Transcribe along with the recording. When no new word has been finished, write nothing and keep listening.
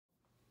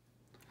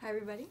Hi,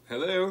 everybody.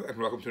 Hello, and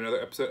welcome to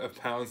another episode of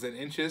Pounds and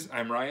Inches.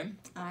 I'm Ryan.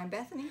 I'm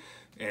Bethany.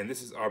 And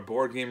this is our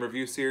board game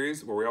review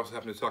series where we also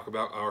happen to talk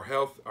about our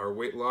health, our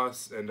weight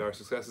loss, and our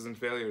successes and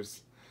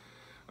failures.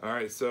 All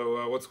right,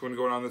 so what's been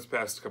going on this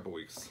past couple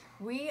weeks?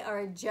 We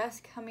are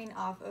just coming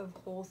off of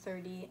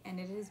Whole30, and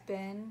it has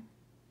been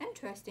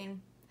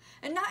interesting.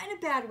 And not in a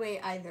bad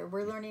way either.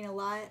 We're learning a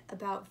lot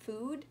about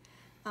food.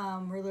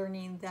 We're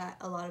learning that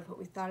a lot of what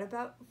we thought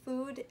about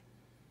food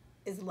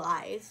is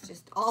lies,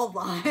 just all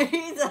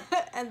lies,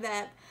 and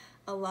that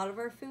a lot of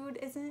our food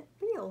isn't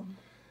real.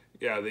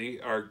 Yeah, they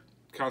are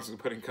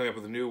constantly coming up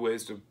with new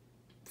ways to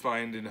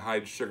find and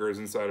hide sugars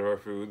inside of our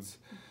foods.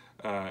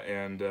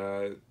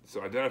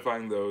 So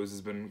identifying those has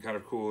been kind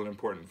of cool and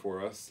important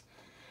for us.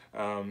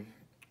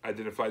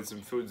 Identified some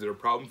foods that are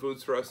problem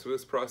foods for us through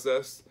this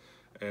process,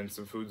 and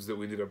some foods that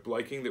we ended up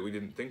liking that we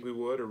didn't think we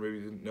would or maybe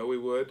didn't know we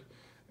would.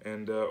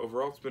 And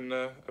overall, it's been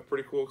a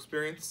pretty cool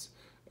experience.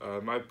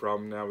 My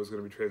problem now is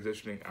going to be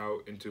transitioning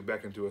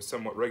back into a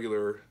somewhat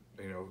regular,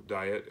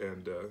 diet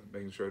and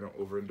making sure I don't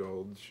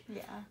overindulge.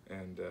 Yeah.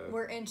 And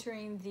we're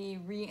entering the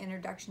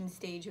reintroduction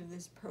stage of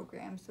this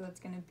program, so it's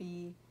going to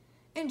be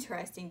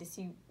interesting to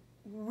see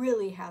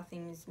really how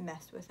things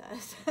mess with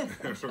us.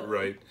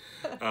 Right.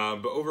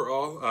 But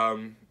overall,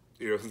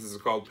 since this is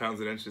called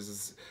Pounds and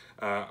Inches,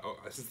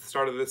 since the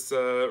start of this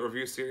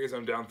review series,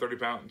 I'm down 30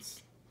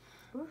 pounds.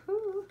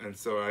 Woohoo! And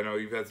so I know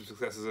you've had some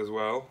successes as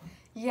well.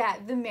 Yeah,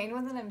 the main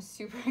one that I'm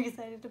super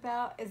excited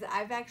about is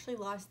I've actually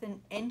lost 1.5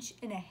 inches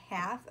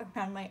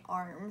around my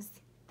arms.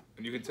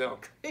 And you can tell.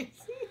 Crazy.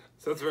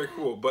 So that's very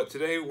cool. But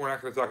today we're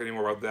not going to talk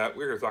anymore about that.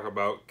 We're going to talk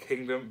about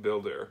Kingdom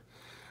Builder.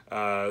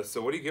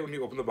 So what do you get when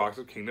you open the box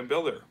of Kingdom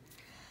Builder?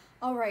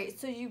 All right,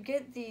 so you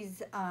get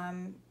these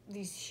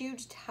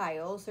huge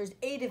tiles. There's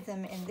 8 of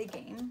them in the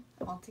game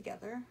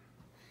altogether.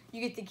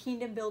 You get the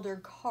Kingdom Builder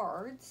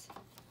cards.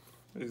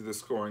 These are the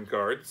scoring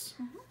cards.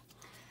 Mm-hmm.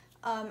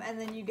 And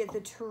then you get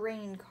the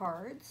terrain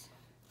cards.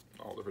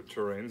 All different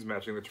terrains,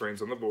 matching the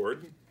terrains on the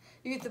board.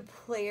 You get the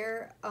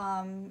player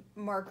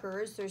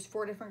markers. There's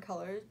 4 different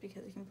colors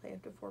because you can play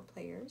up to 4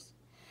 players.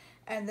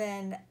 And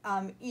then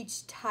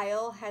each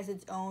tile has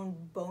its own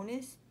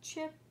bonus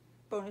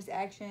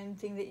action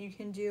thing that you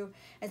can do.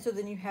 And so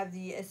then you have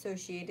the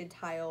associated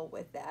tile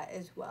with that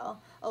as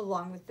well,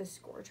 along with the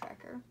score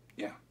tracker.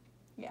 Yeah.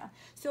 Yeah.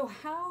 So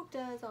how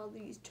does all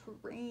these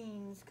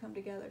terrains come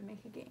together to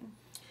make a game?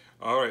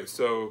 All right,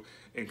 so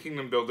in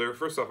Kingdom Builder,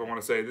 first off, I want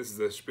to say this is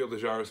the Spiel des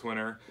Jahres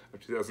winner of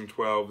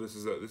 2012. This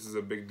is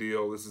a big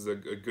deal. This is a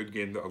good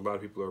game that a lot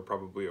of people are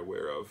probably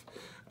aware of.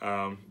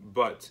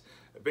 But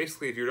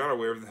basically, if you're not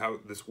aware of how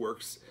this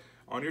works,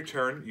 on your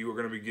turn, you are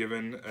going to be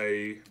given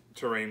a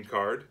terrain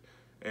card,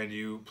 and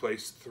you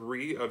place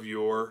 3 of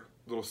your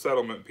little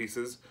settlement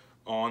pieces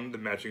on the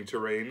matching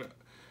terrain.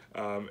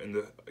 And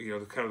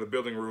the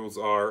building rules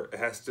are it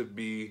has to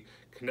be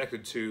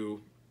connected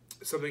to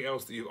something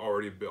else that you've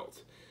already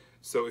built.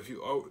 So if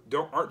you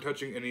aren't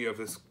touching any of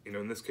this,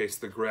 in this case,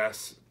 the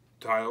grass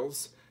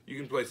tiles, you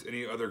can place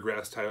any other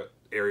grass tile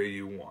area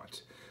you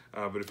want.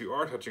 But if you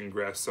are touching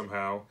grass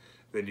somehow,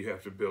 then you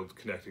have to build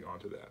connecting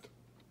onto that.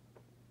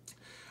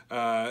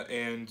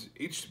 And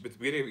at the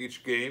beginning of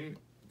each game,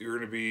 you're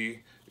going to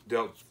be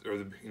dealt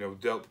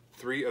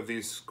 3 of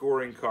these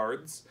scoring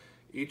cards.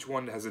 Each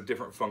one has a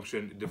different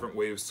function, a different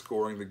way of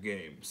scoring the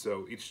game.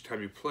 So each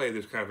time you play,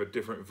 there's kind of a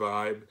different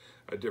vibe,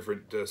 a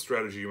different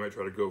strategy you might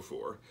try to go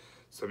for.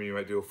 Some of you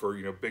might go for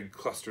big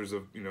clusters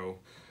of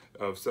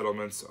of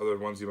settlements. Other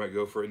ones you might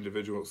go for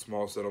individual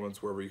small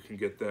settlements wherever you can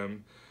get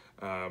them.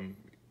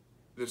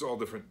 There's all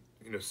different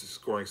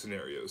scoring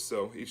scenarios.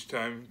 So each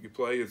time you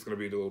play, it's going to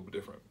be a little bit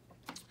different.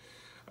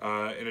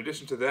 In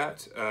addition to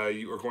that,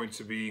 you are going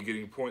to be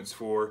getting points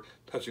for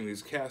touching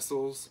these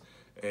castles,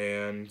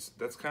 and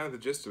that's kind of the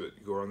gist of it.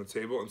 You go around the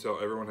table until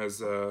everyone has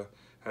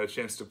had a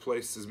chance to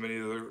place as many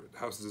of their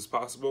houses as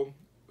possible.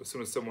 As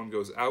soon as someone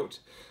goes out,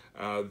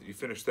 you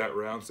finish that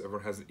round, so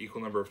everyone has an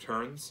equal number of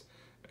turns,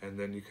 and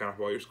then you count up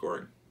all your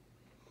scoring.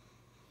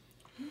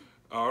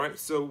 All right,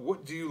 so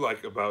what do you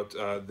like about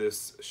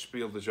this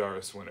Spiel des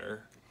Jahres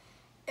winner?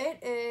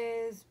 It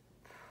is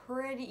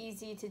pretty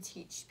easy to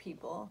teach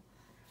people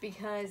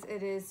because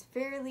it is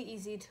fairly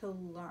easy to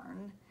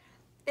learn.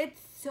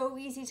 It's so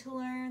easy to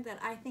learn that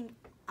I think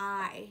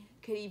I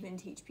could even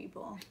teach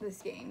people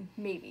this game.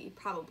 Maybe,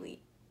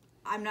 probably.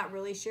 I'm not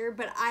really sure,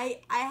 but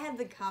I have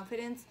the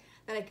confidence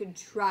that I could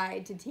try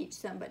to teach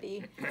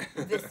somebody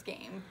this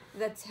game.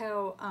 That's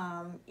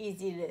how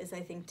easy it is, I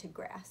think, to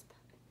grasp.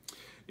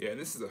 Yeah, and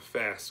this is a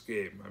fast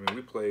game. I mean,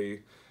 we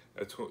play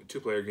a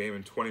 2-player game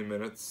in 20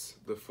 minutes.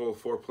 The full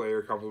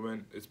 4-player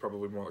complement is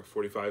probably more like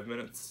 45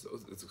 minutes. So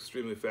it's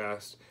extremely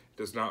fast. It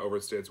does not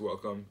overstay its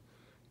welcome.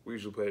 We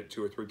usually play it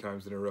 2 or 3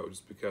 times in a row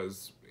just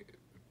because it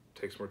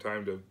takes more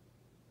time to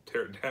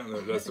tear it down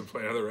than it does to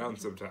play another round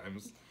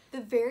sometimes.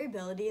 The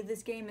variability of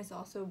this game is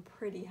also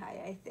pretty high,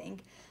 I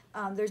think.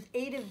 There's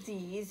 8 of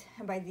these,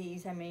 and by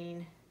these I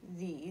mean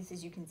these.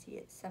 As you can see,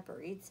 it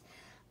separates.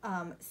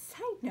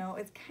 Side note,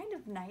 it's kind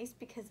of nice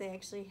because they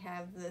actually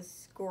have the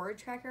score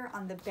tracker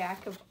on the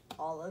back of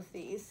all of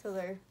these, so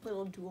they're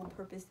little dual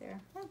purpose there.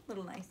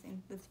 Little nice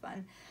thing. That's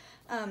fun.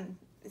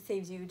 It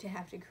saves you to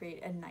have to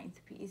create a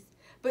ninth piece.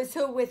 But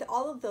so with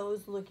all of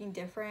those looking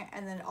different,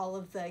 and then all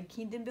of the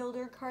Kingdom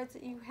Builder cards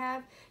that you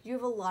have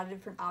a lot of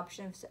different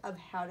options of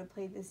how to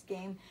play this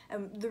game.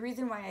 And the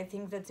reason why I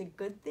think that's a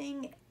good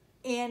thing,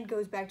 and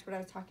goes back to what I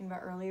was talking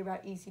about earlier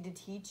about easy to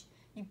teach,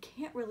 you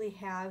can't really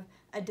have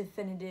a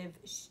definitive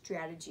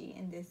strategy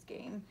in this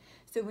game.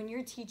 So when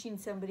you're teaching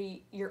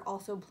somebody, you're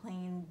also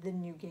playing the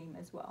new game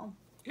as well.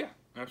 Yeah,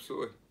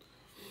 absolutely.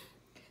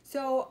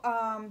 So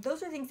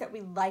those are things that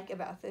we like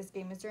about this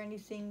game. Is there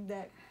anything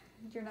that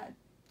you're not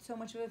so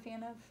much of a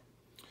fan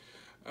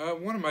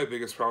of? One of my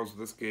biggest problems with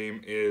this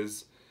game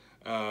is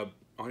on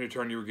your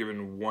turn you were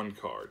given one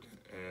card,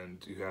 and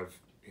you have,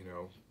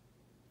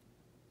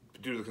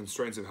 due to the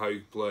constraints of how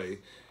you play,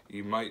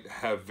 you might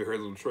have very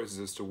little choices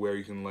as to where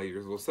you can lay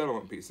your little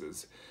settlement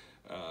pieces,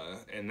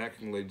 and that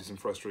can lead to some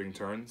frustrating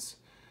turns.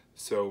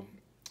 So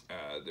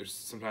there's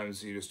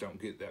sometimes you just don't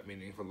get that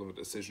meaningful of a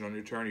decision on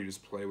your turn. You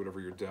just play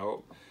whatever you're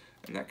dealt,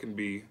 and that can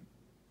be...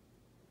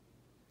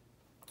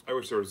 I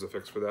wish there was a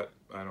fix for that.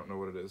 I don't know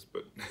what it is,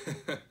 but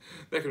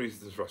that can be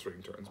some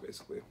frustrating turns,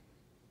 basically.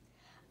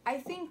 I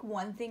think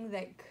one thing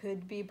that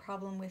could be a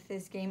problem with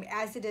this game,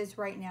 as it is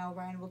right now,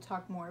 Ryan will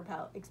talk more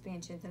about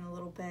expansions in a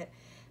little bit,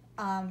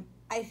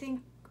 I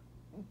think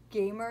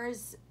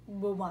gamers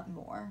will want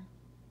more.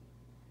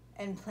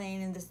 And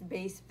playing in this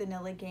base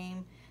vanilla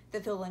game,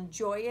 that they'll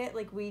enjoy it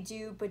like we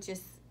do, but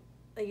just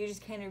like you're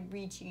just kind of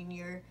reaching,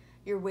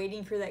 you're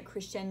waiting for that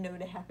crescendo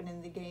to happen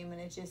in the game,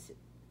 and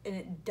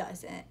it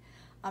doesn't.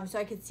 So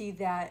I could see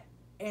that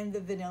in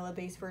the vanilla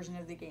base version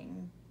of the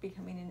game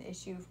becoming an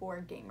issue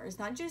for gamers,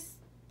 not just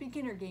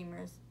beginner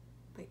gamers,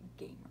 but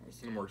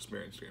gamers. More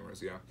experienced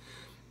gamers, yeah.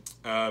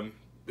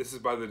 This is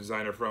by the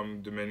designer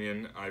from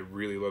Dominion. I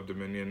really love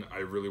Dominion. I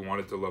really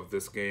wanted to love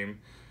this game.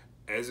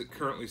 As it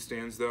currently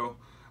stands, though,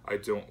 I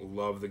don't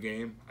love the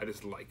game. I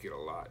just like it a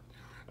lot.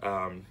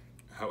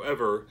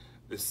 However,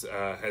 this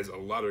has a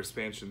lot of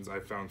expansions. I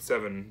found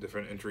 7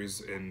 different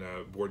entries in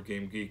Board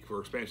Game Geek for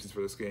expansions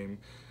for this game,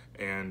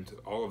 and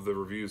all of the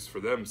reviews for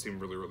them seem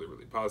really, really,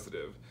 really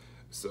positive.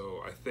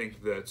 So I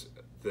think that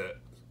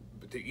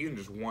even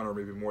just one or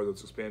maybe more of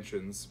those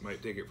expansions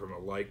might take it from a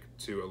like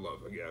to a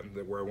love again,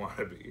 where I want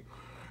to be.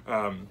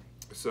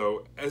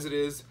 So as it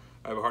is,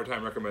 I have a hard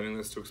time recommending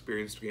this to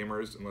experienced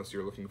gamers unless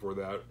you're looking for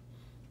that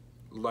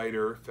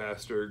lighter,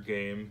 faster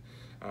game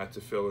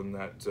to fill in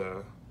that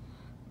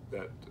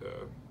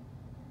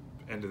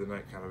end of the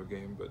night kind of a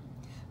game.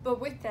 But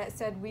with that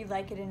said, we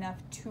like it enough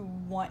to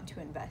want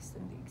to invest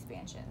in the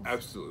expansions.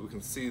 Absolutely. We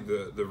can see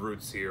the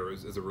roots here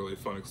as a really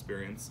fun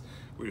experience.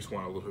 We just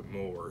want a little bit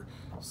more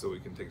so we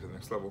can take it to the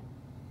next level.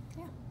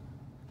 Yeah.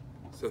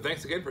 So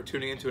thanks again for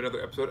tuning in to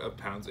another episode of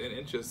Pounds and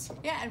Inches.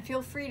 Yeah, and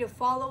feel free to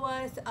follow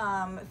us.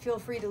 Feel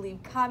free to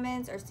leave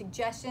comments or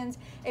suggestions.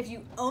 If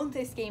you own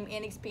this game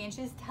and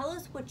expansions, tell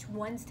us which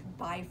ones to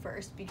buy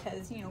first,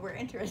 because we're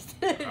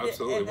interested.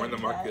 Absolutely, we're in the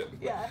market.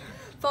 Yeah.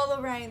 Follow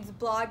Ryan's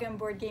blog on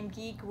Board Game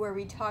Geek, where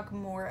we talk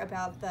more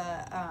about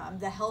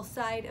the health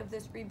side of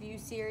this review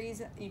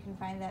series. You can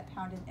find that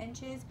Pound and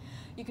Inches.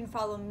 You can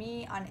follow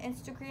me on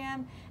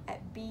Instagram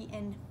at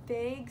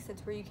bnfigs.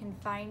 That's where you can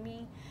find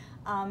me.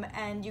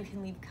 And you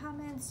can leave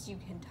comments, you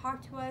can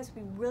talk to us.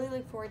 We really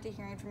look forward to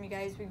hearing from you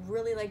guys. We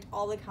really liked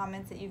all the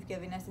comments that you've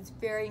given us. It's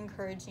very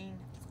encouraging.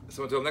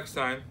 So until next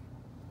time,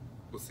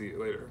 we'll see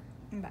you later.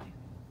 Bye.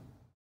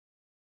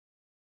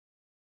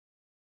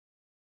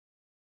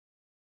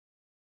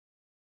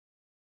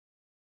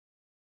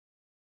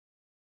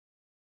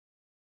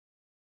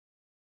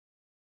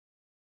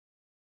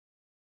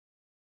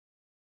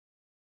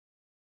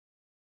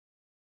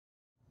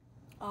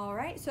 All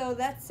right, so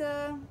that's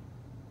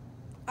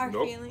our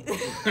feeling.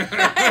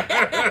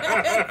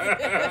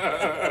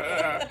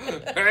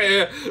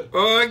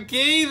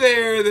 Okay,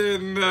 there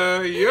then.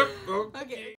 Yep. Okay.